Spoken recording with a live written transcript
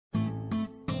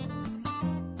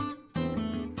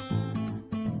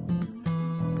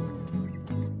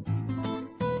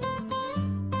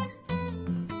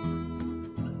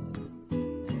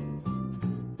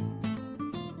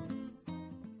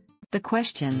The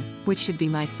question, which should be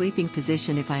my sleeping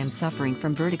position if I am suffering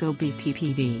from vertigo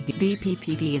Bppv?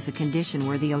 Bppv is a condition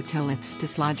where the otoliths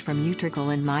dislodge from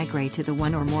utricle and migrate to the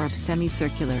one or more of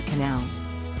semicircular canals.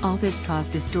 All this cause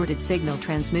distorted signal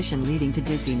transmission leading to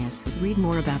dizziness. Read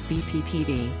more about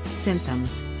Bppv,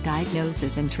 symptoms,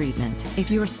 diagnosis and treatment. If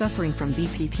you are suffering from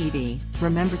Bppv,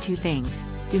 remember two things.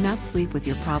 Do not sleep with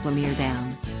your problem ear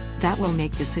down. That will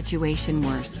make the situation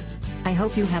worse. I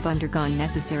hope you have undergone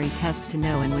necessary tests to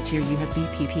know in which ear you have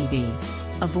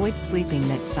Bppv. Avoid sleeping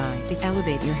that side to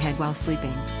elevate your head while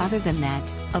sleeping. Other than that,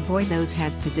 avoid those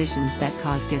head positions that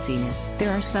cause dizziness.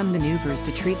 There are some maneuvers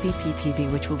to treat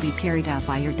Bppv which will be carried out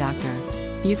by your doctor.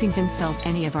 You can consult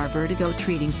any of our vertigo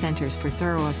treating centers for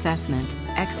thorough assessment,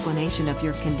 explanation of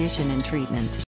your condition and treatment.